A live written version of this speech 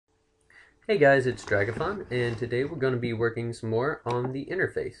Hey guys, it's Dragifon, and today we're going to be working some more on the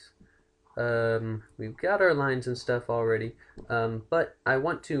interface. We've got our lines and stuff already, but I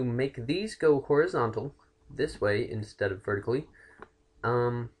want to make these go horizontal this way instead of vertically.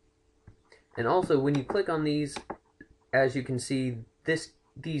 And also, when you click on these, as you can see,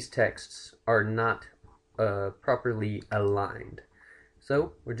 these texts are not properly aligned.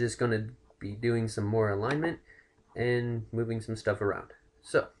 So we're just going to be doing some more alignment and moving some stuff around.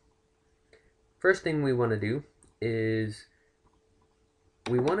 So first thing we want to do is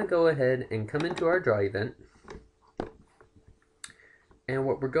we want to go ahead and come into our draw event, and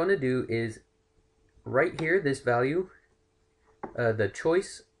what we're going to do is right here, this value, the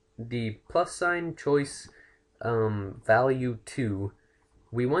choice, the plus sign choice value 2,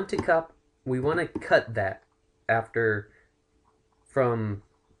 we want to cut that from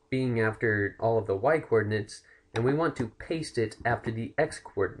being after all of the y coordinates, and we want to paste it after the x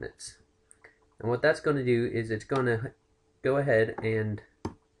coordinates. And what that's going to do is it's going to go ahead and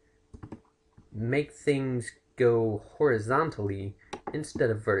make things go horizontally instead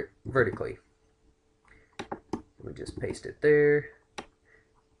of vertically. We just paste it there,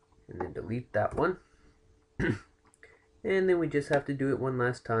 and then delete that one. And then we just have to do it one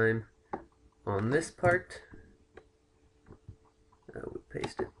last time on this part. We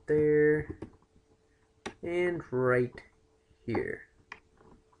paste it there, and right here.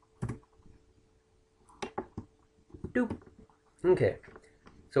 Doop. Okay,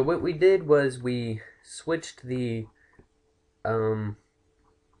 so what we did was we switched the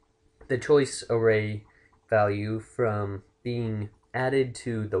choice array value from being added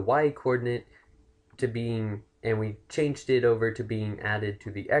to the y coordinate to being, and we changed it over to being added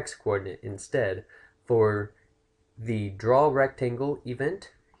to the x coordinate instead for the draw rectangle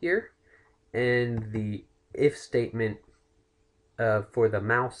event here, and the if statement for the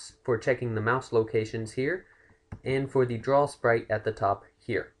mouse, for checking the mouse locations here, and for the draw sprite at the top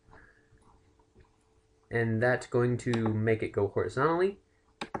here. And that's going to make it go horizontally,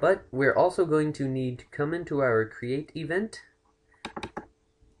 but we're also going to need to come into our create event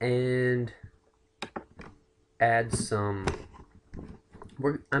and add some,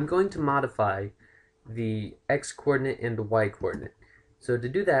 I'm going to modify the x coordinate and the y coordinate. So to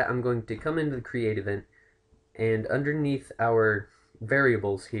do that, I'm going to come into the create event, and underneath our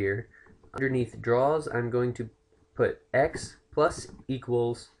variables here, underneath draws, I'm going to put x plus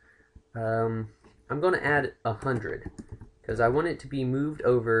equals, I'm going to add 100 because I want it to be moved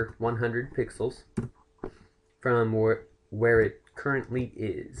over 100 pixels from where it currently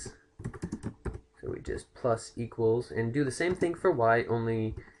is. So we just plus equals, and do the same thing for y,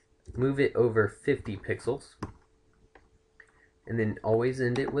 only move it over 50 pixels, and then always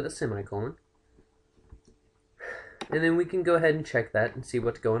end it with a semicolon. And then we can go ahead and check that and see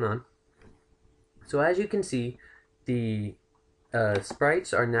what's going on. So as you can see, the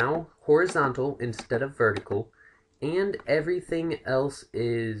sprites are now horizontal instead of vertical, and everything else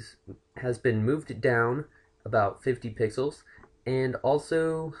has been moved down about 50 pixels, and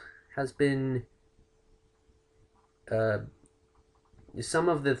also has been some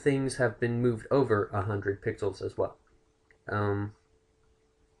of the things have been moved over 100 pixels as well.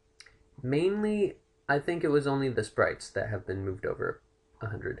 Mainly, I think it was only the sprites that have been moved over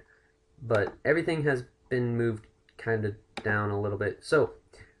 100, but everything has been moved kind of down a little bit. So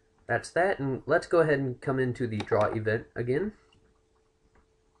that's that, and let's go ahead and come into the draw event again.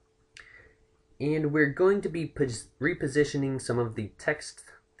 And we're going to be repositioning some of the text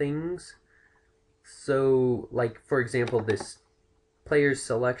things. So, like, for example, this player's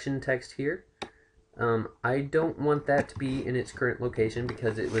selection text here. I don't want that to be in its current location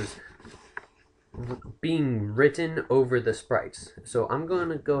because it was being written over the sprites. So I'm going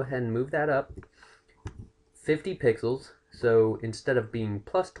to go ahead and move that up 50 pixels. So instead of being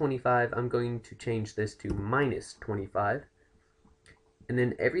plus 25, I'm going to change this to minus 25. And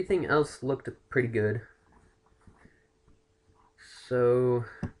then everything else looked pretty good. So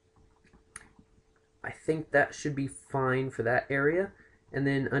I think that should be fine for that area. And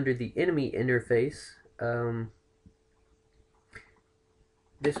then under the enemy interface,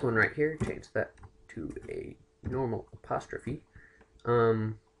 this one right here, change that to a normal apostrophe.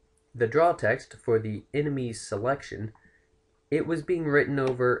 The draw text for the enemy selection, it was being written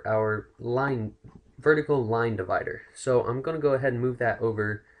over our vertical line divider. So I'm going to go ahead and move that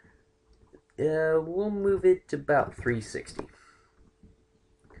over. We'll move it to about 360.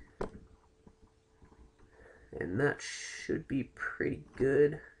 And that should be pretty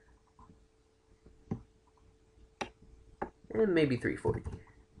good. And maybe 340.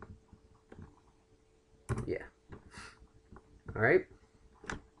 Yeah. Alright.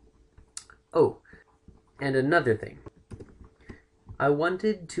 Oh, and another thing. I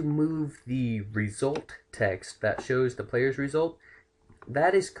wanted to move the result text that shows the player's result.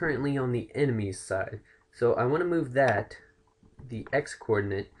 That is currently on the enemy's side. So I want to move that, the X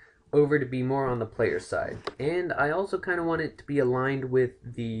coordinate, over to be more on the player's side. And I also kind of want it to be aligned with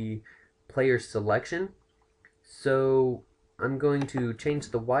the player's selection. So I'm going to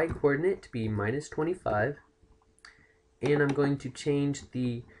change the Y coordinate to be -25. And I'm going to change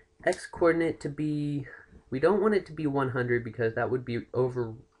the X coordinate to be, we don't want it to be 100 because that would be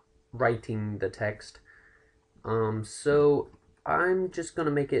overwriting the text. So I'm just going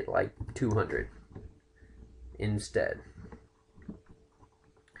to make it like 200 instead.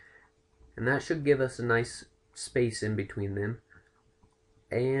 And that should give us a nice space in between them.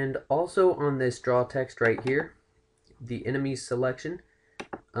 And also on this draw text right here, the enemy's selection,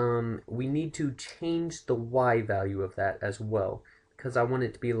 we need to change the Y value of that as well, because I want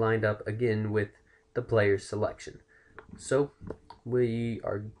it to be lined up again with the player's selection. So we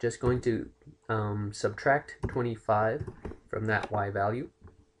are just going to subtract 25 from that Y value,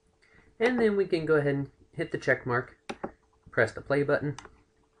 and then we can go ahead and hit the check mark, press the play button,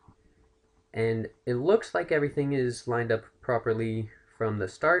 and it looks like everything is lined up properly from the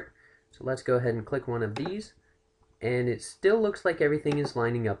start. So let's go ahead and click one of these, and it still looks like everything is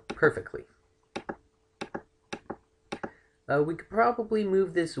lining up perfectly. We could probably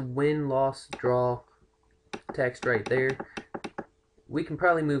move this win, loss, draw text right there. We can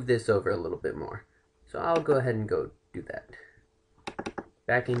probably move this over a little bit more. So I'll go ahead and go do that.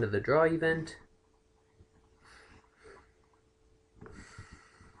 Back into the draw event.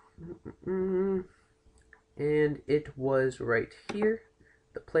 And it was right here,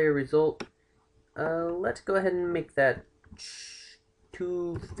 the player result. Let's go ahead and make that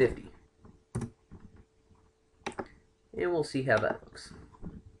 250. And we'll see how that looks.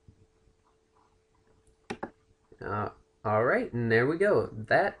 Alright, and there we go.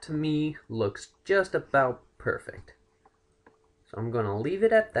 That to me looks just about perfect. So I'm going to leave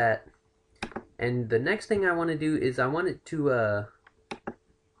it at that. And the next thing I want to do is I want it to,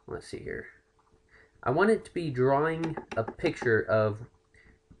 let's see here. I want it to be drawing a picture of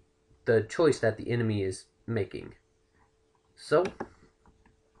the choice that the enemy is making. So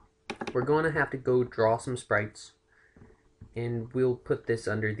we're going to have to go draw some sprites, and we'll put this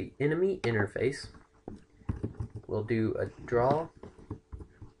under the enemy interface. We'll do a draw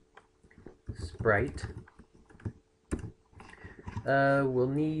sprite.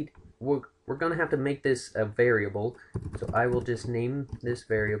 We're going to have to make this a variable, so I will just name this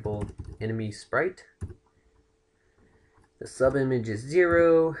variable enemy sprite. The subimage is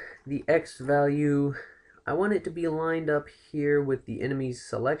 0. The X value, I want it to be lined up here with the enemy's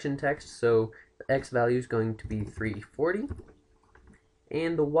selection text, so the X value is going to be 340.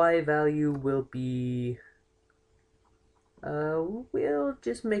 And the Y value will be, we'll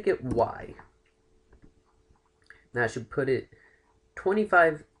just make it Y. That should put it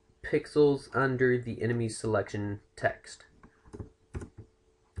 25 pixels under the enemy's selection text.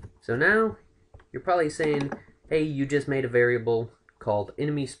 So now, you're probably saying, hey, you just made a variable called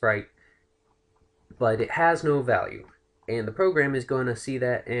enemy sprite, but it has no value. And the program is going to see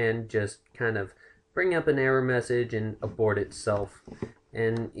that and just kind of bring up an error message and abort itself.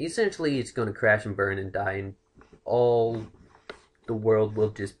 And essentially it's going to crash and burn and die, and all the world will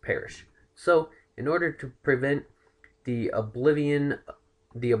just perish. So in order to prevent the obliteration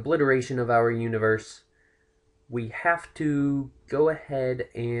of our universe, we have to go ahead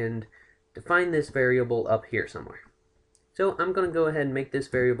and define this variable up here somewhere. So I'm going to go ahead and make this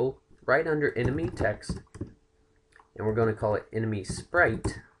variable right under enemy text, and we're going to call it enemy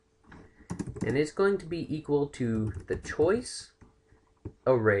sprite, and it's going to be equal to the choice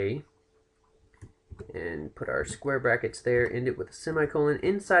array, and put our square brackets there, end it with a semicolon.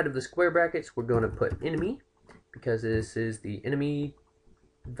 Inside of the square brackets we're going to put enemy, because this is the enemy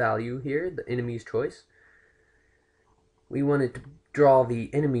value here, the enemy's choice. We want it to draw the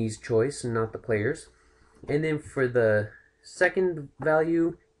enemy's choice and not the player's. And then for the second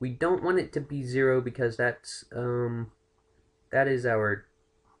value, we don't want it to be 0 because that's that is our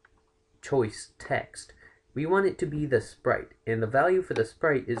choice text. We want it to be the sprite, and the value for the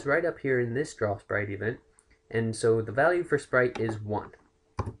sprite is right up here in this draw sprite event, and so the value for sprite is 1.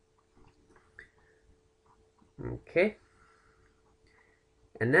 Okay,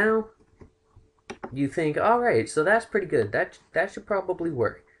 and now you think, alright, so that's pretty good, that should probably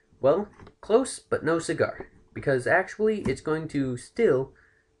work. Well, close but no cigar, because actually it's going to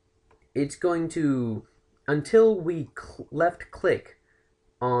until we left click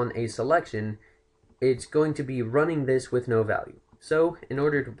on a selection, it's going to be running this with no value. So in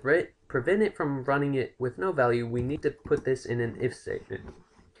order to prevent it from running it with no value, we need to put this in an if statement.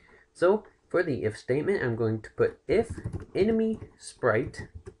 So for the if statement, I'm going to put if enemy sprite,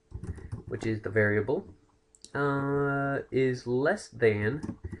 which is the variable, is less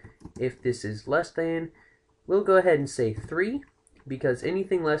than. If this is less than, we'll go ahead and say 3, because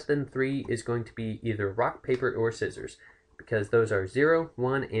anything less than 3 is going to be either rock, paper, or scissors, because those are 0,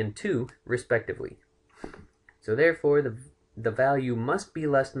 1, and 2 respectively. So therefore the value must be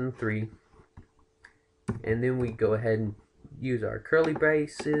less than 3, and then we go ahead and use our curly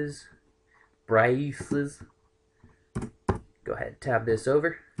braces. Go ahead, tab this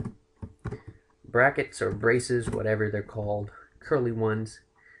over. Brackets or braces, whatever they're called, curly ones,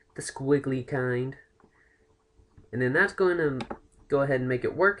 the squiggly kind. And then that's going to go ahead and make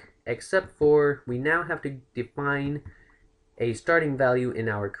it work, except for we now have to define a starting value in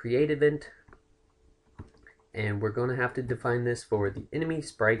our create event. And we're going to have to define this for the enemy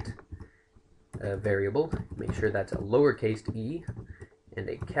sprite variable. Make sure that's a lowercase e and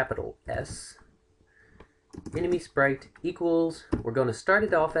a capital S. Enemy sprite equals, we're going to start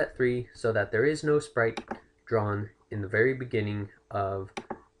it off at 3 so that there is no sprite drawn in the very beginning of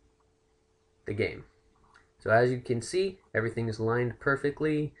the game. So as you can see, everything is lined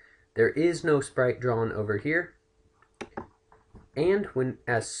perfectly. There is no sprite drawn over here. And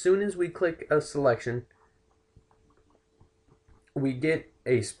as soon as we click a selection, we get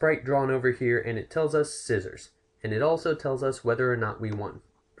a sprite drawn over here, and it tells us scissors. And it also tells us whether or not we won.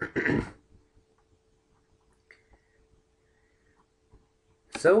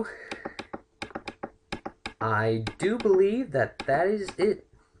 So, I do believe that that is it.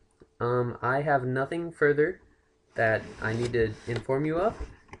 I have nothing further that I need to inform you of.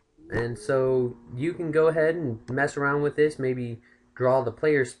 And so you can go ahead and mess around with this, maybe draw the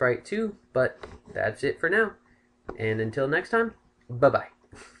player sprite too, but that's it for now. And until next time, bye-bye.